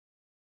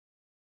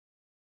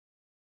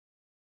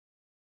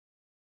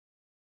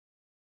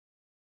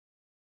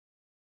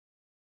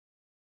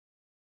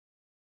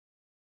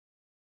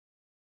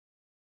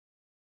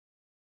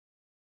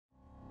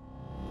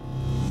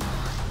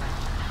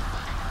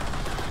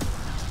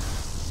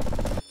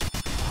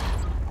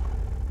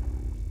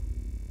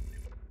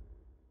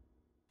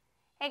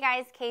Hey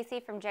guys, Casey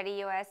from Jeti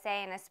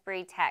USA and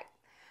Esprit Tech.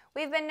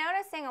 We've been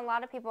noticing a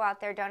lot of people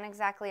out there don't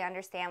exactly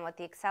understand what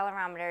the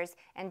accelerometers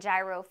and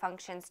gyro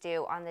functions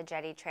do on the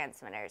Jeti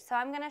transmitters. So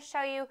I'm going to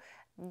show you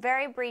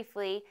very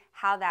briefly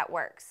how that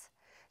works.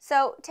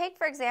 So take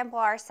for example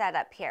our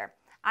setup here.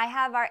 I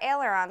have our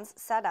ailerons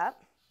set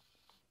up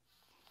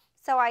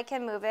so I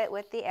can move it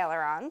with the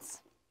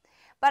ailerons.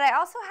 But I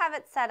also have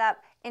it set up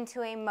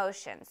into a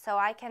motion, so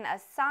I can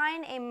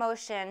assign a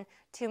motion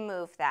to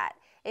move that.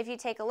 If you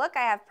take a look, I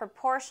have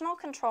proportional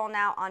control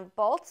now on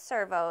both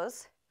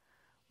servos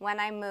when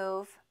I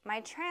move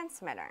my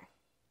transmitter.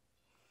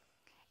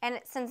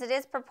 And since it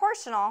is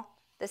proportional,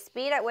 the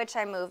speed at which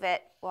I move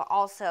it will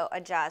also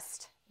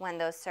adjust when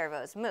those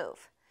servos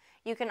move.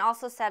 You can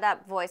also set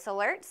up voice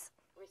alerts.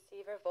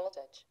 Receiver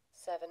voltage,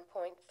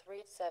 7.37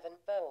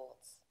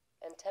 volts.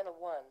 Antenna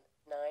 1,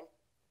 9.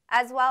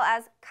 As well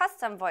as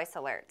custom voice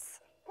alerts.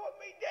 Put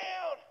me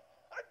down!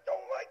 I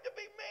don't like to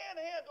be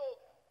manhandled!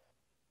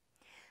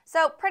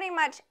 So pretty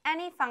much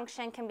any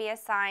function can be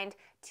assigned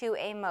to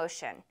a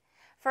motion.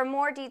 For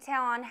more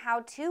detail on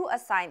how to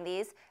assign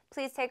these,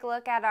 please take a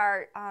look at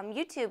our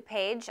YouTube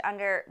page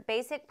under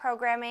Basic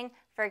Programming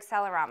for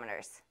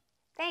Accelerometers.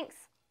 Thanks!